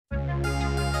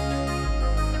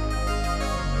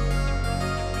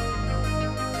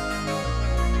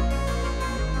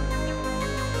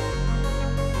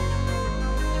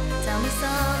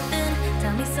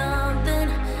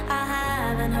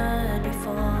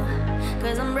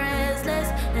'cause I'm restless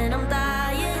and I'm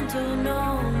dying to know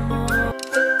more.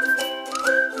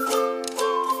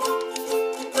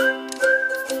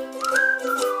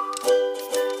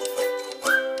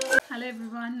 Hello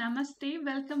everyone, Namaste.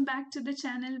 Welcome back to the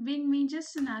channel. Being me,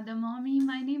 just another mommy.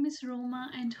 My name is Roma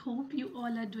and hope you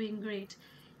all are doing great.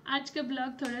 आज का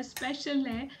blog थोड़ा special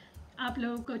है. आप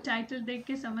लोगों को title देख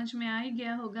के समझ में आ ही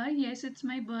गया होगा. Yes, it's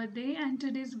my birthday and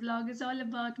today's vlog is all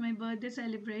about my birthday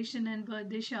celebration and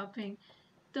birthday shopping.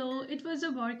 तो it was a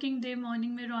working day.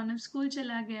 Morning में रौनक स्कूल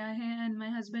चला गया है and my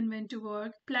husband went to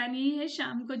work. Plan यही है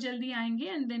शाम को जल्दी आएंगे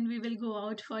and then we will go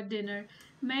out for dinner.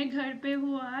 मैं घर पे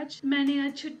हूँ आज. मैंने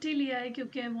आज छुट्टी लिया है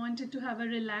क्योंकि I wanted to have a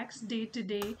relax day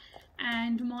today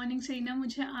and morning से ही ना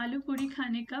मुझे आलू पूरी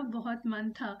खाने का बहुत मन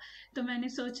था. तो मैंने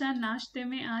सोचा नाश्ते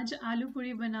में आज आलू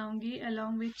पूरी बनाऊंगी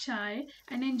along with चाय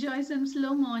and enjoy some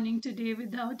slow morning today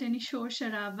without any शोर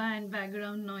शराबा and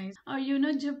background noise. और you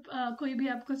know जब कोई भी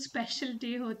आपको special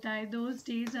day होता है, those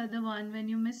days are the one when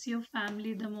you miss your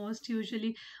family the most.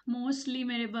 Usually mostly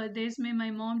मेरे birthdays में my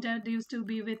mom dad used to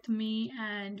be with me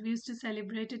and we used to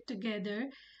celebrate it together.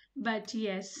 But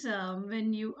yes,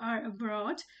 when you are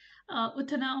abroad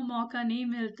उतना मौका नहीं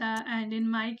मिलता. And in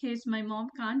my case my mom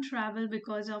can't travel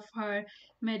because of her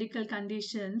medical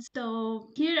conditions. So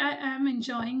here I am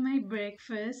enjoying my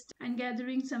breakfast and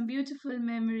gathering some beautiful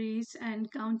memories and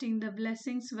counting the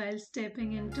blessings while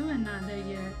stepping into another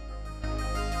year.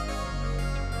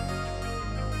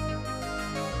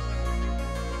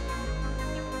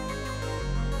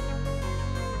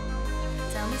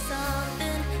 Tell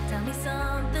me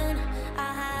something I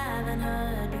haven't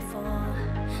heard before,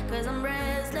 'cause I'm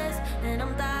restless and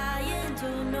I'm dying to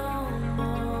know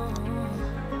more.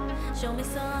 Show me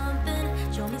something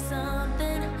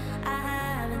I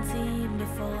haven't seen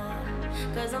before,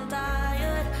 'cause I'm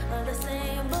tired of the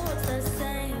same books, the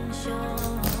same show.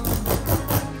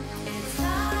 It's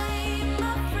time,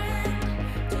 my friend,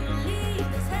 to leave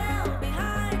this hell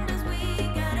behind us. We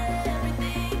got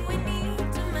everything we need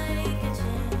to make a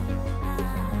change.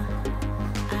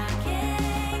 I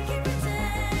can't keep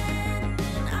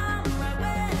pretending I'm right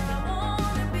where I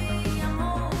wanna be. I'm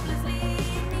hopelessly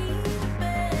in need of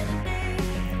better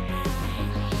days.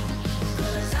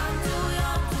 'Cause I'm too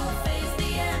young to face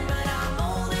the end, but I'm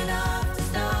old enough to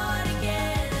start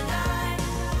again. And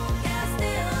I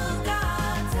still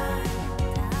got time.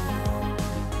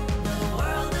 The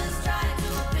world has tried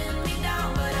to pin me down,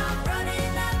 but I'm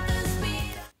running at the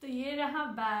speed. तो ये रहा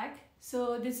bag. So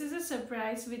this is a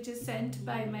surprise which is sent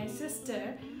by my sister.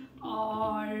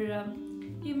 और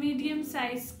ये medium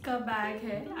size का bag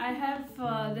है. I have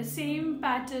the same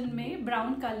pattern में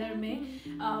brown colour में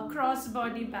cross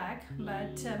body bag,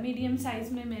 but medium size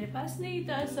में मेरे पास नहीं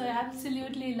था. सो I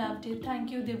absolutely loved it. Thank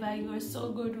you दिवाई, you are so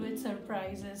good with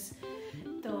surprises.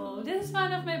 तो this is one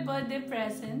of my birthday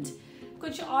present.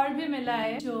 कुछ और भी मिला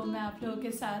है जो मैं आप लोगों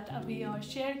के साथ अभी और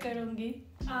शेयर करूँगी.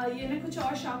 ये ना कुछ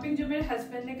और शॉपिंग जो मेरे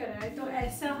हस्बैंड ने करा है. तो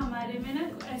ऐसा हमारे में ना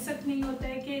ऐसा नहीं होता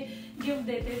है कि गिफ्ट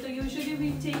देते. तो usually we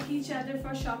take each other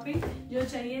for shopping. जो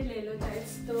चाहिए ले लो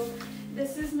टाइप्स. तो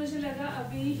दिस इज मुझे लगा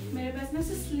अभी मेरे पास ना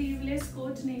स्लीवलेस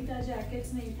कोट नहीं था,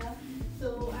 जैकेट्स नहीं था. तो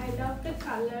आई लव द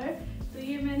कलर. तो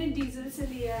ये मैंने डीजल से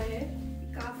लिया है.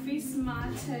 काफ़ी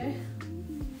स्मार्ट है.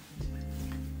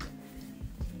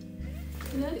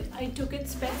 I took it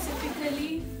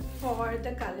specifically for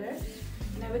the color.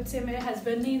 And I would say मेरे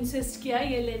हस्बैंड ने इंसिस्ट किया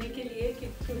ये लेने के लिए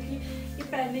क्योंकि ये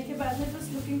पहनने के बाद में was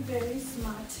looking very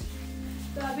smart.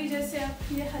 तो अभी जैसे आप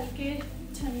ये हल्के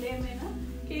ठंडे में ना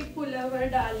कि एक पुलावर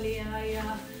डाल लिया या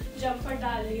जम्पर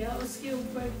डाल लिया, उसके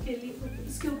ऊपर के लिए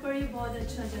इसके ऊपर ये बहुत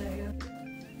अच्छा जाएगा.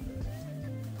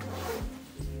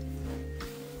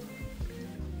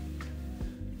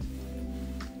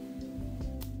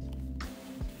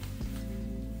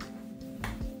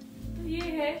 ये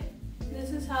है. This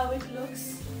is how it looks.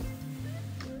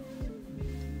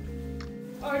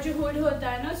 और जो हुड होता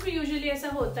है ना उसमें यूजुअली ऐसा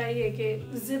होता ही है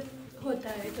कि जिप होता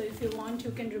है. तो if you want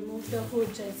you can remove the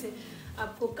hood. जैसे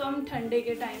आपको कम ठंडे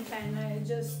के टाइम पहनना है,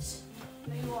 जस्ट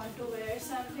नहीं want to where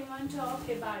something on top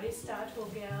के बारिश स्टार्ट हो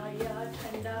गया या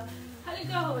ठंडा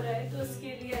हल्का हो रहा है, तो उसके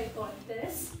लिए I got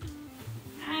this.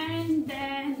 And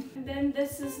then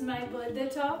this is my birthday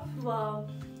top. Wow,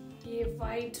 ये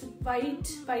white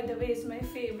by the way is my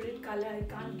favorite color. I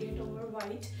can't get over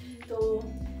white. तो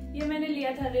ये मैंने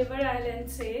लिया था रिवर आइलैंड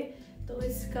से. तो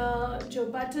इसका जो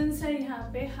बटन्स है यहाँ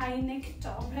पे हाई नेक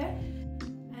टॉप है.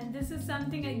 And this is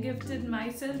something I gifted my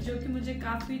self, जो कि मुझे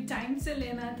काफ़ी टाइम से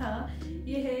लेना था.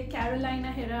 ये है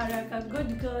कैरोलिना हेरारा का good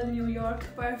girl New York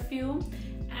perfume.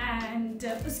 And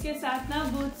उसके साथ ना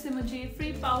बूथ से मुझे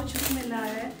फ्री पाउच भी मिला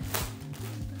है.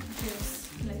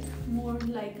 Like more more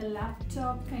like a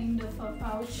laptop kind of a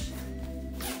pouch,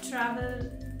 travel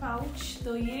pouch.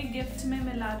 तो ये गिफ्ट में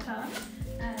मिला था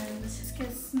एंड इसके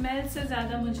स्मेल से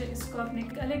ज़्यादा मुझे इसको अपने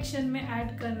कलेक्शन में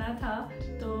ऐड करना था.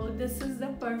 तो this is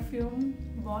the perfume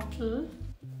bottle.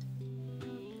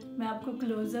 मैं आपको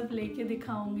क्लोजअप लेके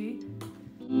दिखाऊंगी.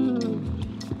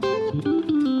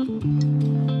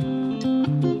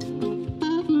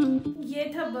 ये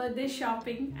था birthday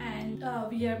shopping and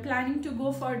we are planning to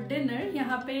go for dinner.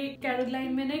 यहाँ पे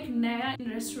कैरोलाइन में ना एक नया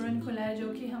रेस्टोरेंट खुला है जो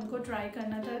कि हमको ट्राई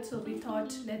करना था. So we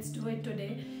thought let's do it today.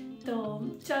 तो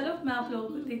चलो मैं आप लोगों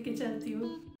को देख के चलती हूँ.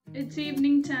 It's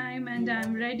evening time and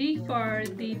I'm ready for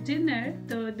the dinner.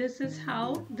 So this is how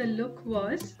the look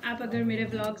was. आप अगर मेरे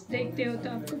vlogs देखते हो तो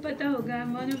आपको पता होगा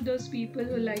I'm one of those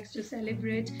people who likes to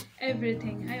celebrate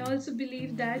everything. I also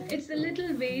believe that it's a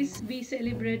little ways we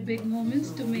celebrate big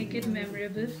moments to make it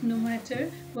memorable, no matter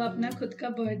वो अपना खुद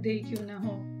का birthday क्यों ना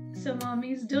हो. So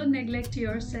mommies, don't neglect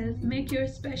yourself. Make your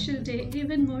special day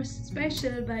even more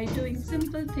special by doing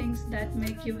simple things that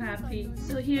make you happy.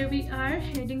 So here we are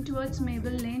heading towards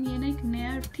Maple Lane. ये ना एक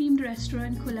नया themed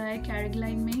restaurant खुला है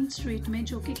Caroline main street में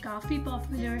जो कि काफ़ी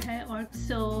पॉपुलर है. और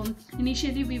so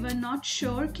initially we were not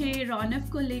sure कि रौनक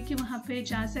को लेके वहाँ पे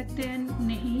जा सकते हैं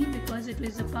नहीं because it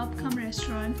was a pub cum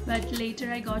restaurant. But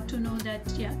later I got to know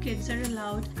that yeah, kids are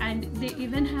allowed and they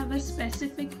even have a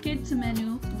specific kids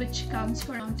menu which comes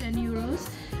for around 10 euros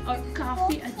और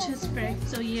काफ़ी अच्छा spread.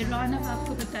 सो ये रौनक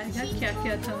आपको बताएगा क्या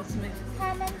क्या था उसमें.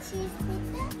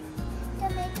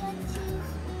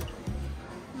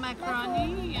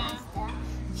 मैकरोनी या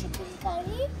chicken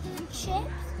curry,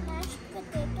 chips, mashed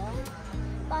potatoes,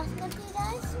 basmati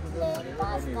rice, plane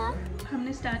pasta.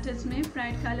 हमने स्टार्टर्स में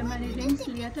फ्राइड कैलामारी रिंग्स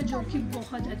लिया था जो कि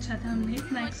बहुत अच्छा था. हमने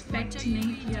इतना एक्सपेक्ट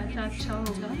नहीं किया था अच्छा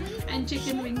होगा. एंड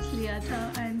चिकन विंग्स लिया था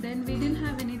and then we didn't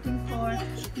have anything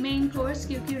for main course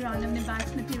क्योंकि रौनक ने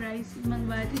बासमती राइस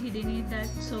मंगवाए थे. He didn't eat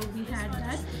that so we had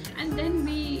that. And then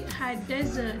we had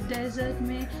desert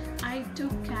में आई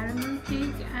टुक caramel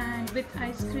cake and with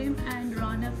ice cream and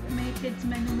रौनक में kids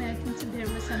मेनू में I think there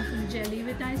was something jelly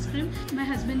with ice cream. My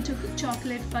husband took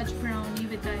chocolate fudge brownie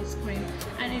with ice cream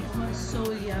and it was so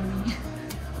yummy.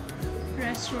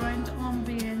 Restaurant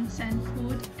ambience and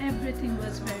food, everything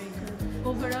was very good.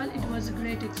 Overall it was a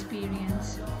great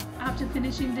experience. After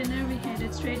finishing dinner we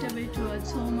headed straight away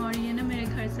towards home. और ये ना मेरे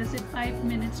घर से सिर्फ 5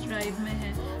 minutes drive में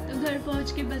है तो घर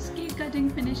पहुँच के बस केक कटिंग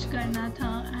फिनिश करना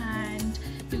था. एंड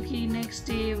क्योंकि नेक्स्ट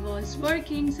डे वॉज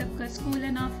वर्किंग, सबका स्कूल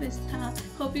एंड ऑफिस था.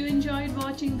 Hope you enjoyed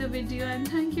watching the video and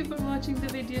thank you for watching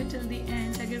the video till the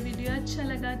end. अगर वीडियो अच्छा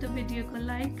लगा तो वीडियो को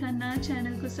लाइक करना,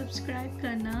 चैनल को सब्सक्राइब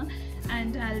करना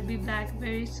and I will be back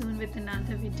very soon with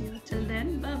another video. Till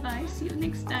then bye bye, C you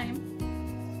next time.